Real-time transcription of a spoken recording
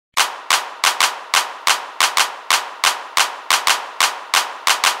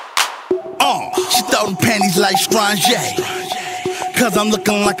She throw them panties like Strange, cause I'm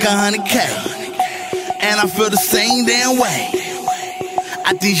looking like 100K. And I feel the same damn way.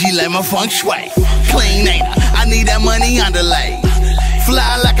 I think she like my feng shui. Clean, ain't I? I need that money underlay.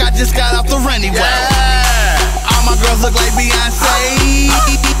 Fly like I just got off the runway. All my girls look like Beyonce.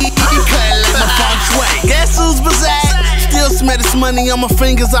 Cut like my feng shui. Guess who's beside? Still smell this money on my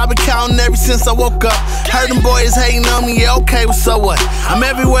fingers. I've been counting ever since I woke up. Heard them boys hating on me, yeah, okay, well, so what? I'm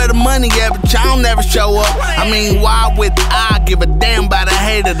everywhere the money at, but y'all never show up. I mean, why would I give a damn about a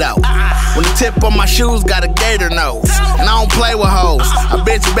hater though? When the tip on my shoes got a gator nose, and I don't play with hoes. I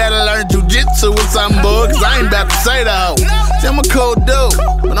bet you better learn jujitsu or something, boy, cause I ain't about to say the hoe. See, I'm a cool dude,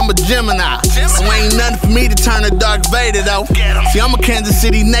 but I'm a Gemini, so ain't nothing for me to turn to Darth Vader though. See, I'm a Kansas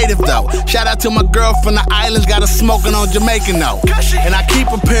City native though. Shout out to my girl from the islands, got her smoking on Jamaican though. And I keep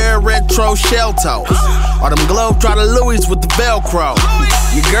a pair of retro shell toes, or them Globetrotter Louis with the Velcro.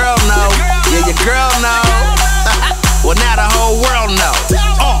 Your girl know, yeah, your girl know. Well, now the whole world knows.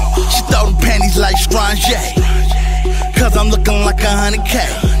 She throw them panties like Strange, cause I'm looking like 100K.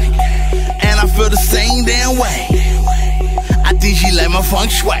 And I feel the same damn way. I think she like my feng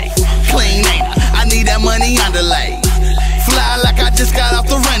shui. Clean, ain't I? I need that money underlay. Fly like I just got off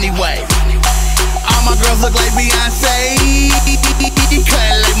the runway. All my girls look like Beyonce.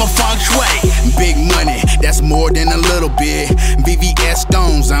 Cut like my feng shui. Big money, that's more than a little bit. VVS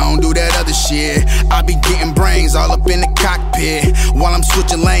stones, I don't do that other shit. I be getting brains all up in the cockpit while I'm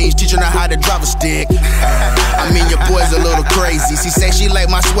switching lanes, teaching her how to drive a stick. I mean, your boy's a little crazy. She say she like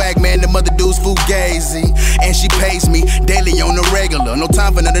my swag, man, the mother dude's fugazi. And she pays me daily on the regular. No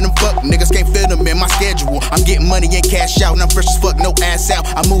time for none of them fuck niggas, can't fit them in my schedule. I'm getting money and cash out, and I'm fresh as fuck, no ass out.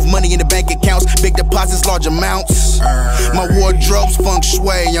 I move money in the bank accounts, big deposits, large amounts. My wardrobe's feng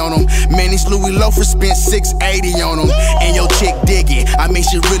shui on them. Man, these Louis loafers spent $680 on them. And your chick dig it, I mean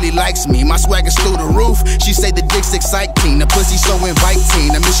she really likes me. My swag is through the roof, she say the dick's exciting. The pussy so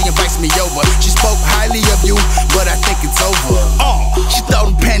inviting, I mean she invites me over. She spoke highly of you, but I think it's over. She throw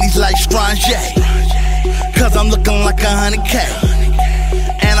them panties like Strange, cause I'm looking like 100K.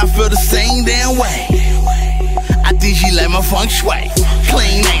 And I feel the same damn way. I think she like my feng shui.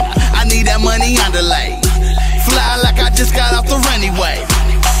 Clean, ain't I? I need that money underlay. Fly like I just got off the runway.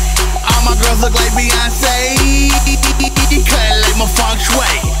 All my girls look like Beyonce. Cut like my feng shui.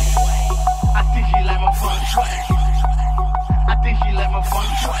 I think she like my feng shui. I think she like my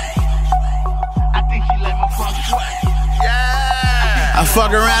feng shui. I think she like my feng shui. I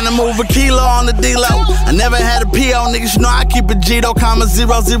fuck around and move a kilo on the D-Lo. I never had a PO, niggas, you know I keep a G-Do, comma 000,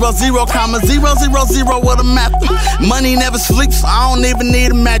 comma 000 with a map. Money never sleeps, so I don't even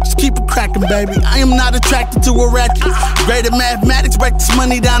need a mattress. Keep it cracking, baby. I am not attracted to a ratchet. Great at mathematics, break this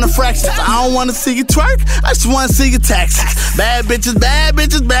money down to fractions. I don't wanna see you twerk, I just wanna see your taxes. Bad bitches, bad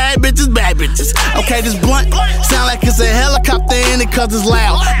bitches, bad bitches, bad bitches. Okay, this blunt sound like it's a helicopter in it cause it's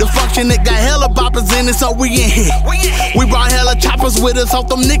loud. The function it got hella boppers in it, so we in here. We brought hella choppers with us, hope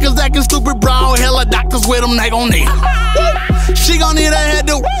them niggas acting stupid, bro. Hella doctors with them, they gon' need it. She gon' need a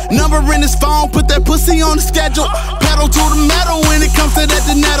headdo, number in his phone, put that pussy on the schedule. Pedal to the metal when it comes to that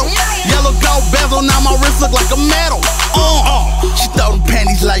dinetto. Yellow gold bezel, now my wrist look like a medal. She throw them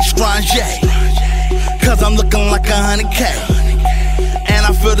panties like Strange, cause I'm looking like 100K. And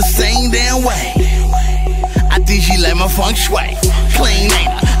I feel the same damn way. I think she like my feng shui. Clean, ain't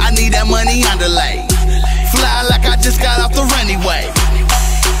I? I need that money underlay. Fly like I just got off the runway.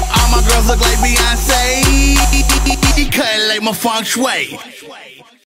 All my girls look like Beyonce. Cut like my feng shui.